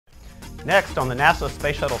Next, on the NASA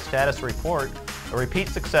Space Shuttle Status Report, a repeat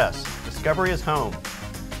success. Discovery is home.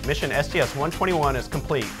 Mission STS-121 is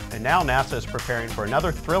complete, and now NASA is preparing for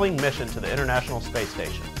another thrilling mission to the International Space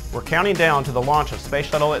Station. We're counting down to the launch of Space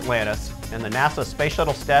Shuttle Atlantis, and the NASA Space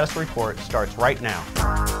Shuttle Status Report starts right now.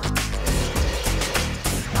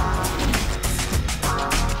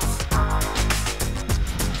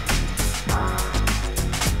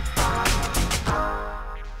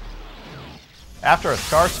 After a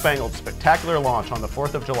star-spangled, spectacular launch on the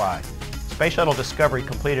 4th of July, Space Shuttle Discovery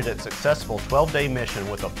completed its successful 12-day mission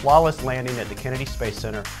with a flawless landing at the Kennedy Space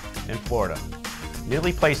Center in Florida.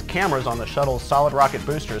 Newly placed cameras on the shuttle's solid rocket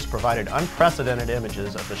boosters provided unprecedented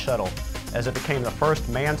images of the shuttle as it became the first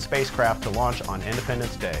manned spacecraft to launch on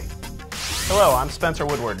Independence Day. Hello, I'm Spencer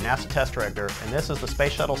Woodward, NASA Test Director, and this is the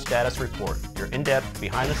Space Shuttle Status Report, your in-depth,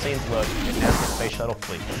 behind-the-scenes look at NASA's Space Shuttle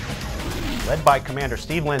fleet. Led by Commander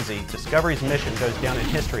Steve Lindsay, Discovery's mission goes down in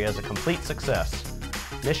history as a complete success.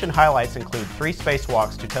 Mission highlights include 3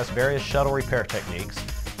 spacewalks to test various shuttle repair techniques,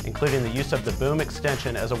 including the use of the boom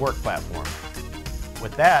extension as a work platform.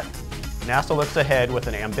 With that, NASA looks ahead with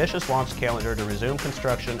an ambitious launch calendar to resume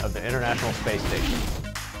construction of the International Space Station.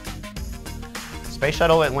 Space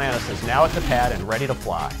Shuttle Atlantis is now at the pad and ready to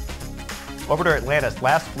fly. Orbiter Atlantis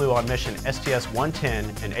last flew on mission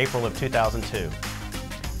STS-110 in April of 2002.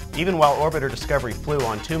 Even while Orbiter Discovery flew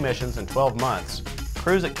on 2 missions in 12 months,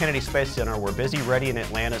 crews at Kennedy Space Center were busy readying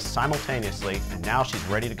Atlantis simultaneously, and now she's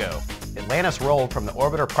ready to go. Atlantis rolled from the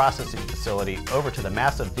Orbiter Processing Facility over to the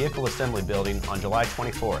massive Vehicle Assembly Building on July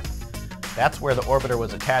 24th. That's where the orbiter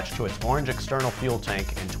was attached to its orange external fuel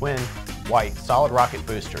tank and twin white solid rocket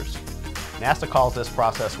boosters. NASA calls this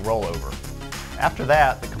process rollover. After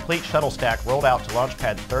that, the complete shuttle stack rolled out to Launch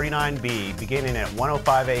Pad 39B beginning at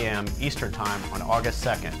 1:05 a.m. Eastern Time on August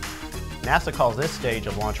 2nd. NASA calls this stage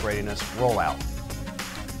of launch readiness rollout.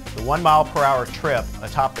 The 1-mile-per-hour trip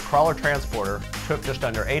atop the crawler transporter took just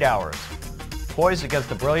under 8 hours. Poised against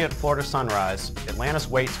the brilliant Florida sunrise, Atlantis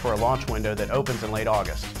waits for a launch window that opens in late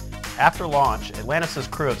August. After launch, Atlantis'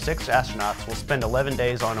 crew of 6 astronauts will spend 11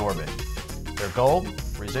 days on orbit. Their goal?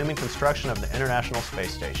 Resuming construction of the International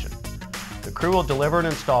Space Station. The crew will deliver and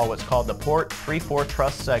install what's called the Port 3-4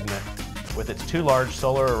 Truss segment with its 2 large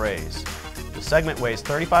solar arrays. The segment weighs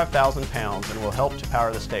 35,000 pounds and will help to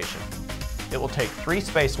power the station. It will take 3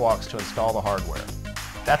 spacewalks to install the hardware.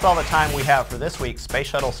 That's all the time we have for this week's Space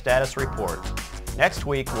Shuttle Status Report. Next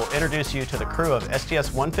week, we'll introduce you to the crew of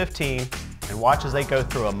STS-115 and watch as they go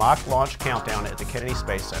through a mock launch countdown at the Kennedy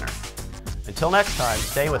Space Center. Until next time,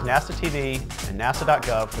 stay with NASA TV and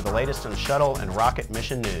NASA.gov for the latest in shuttle and rocket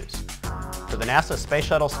mission news. For the NASA Space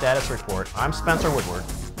Shuttle Status Report, I'm Spencer Woodward.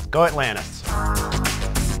 Go Atlantis!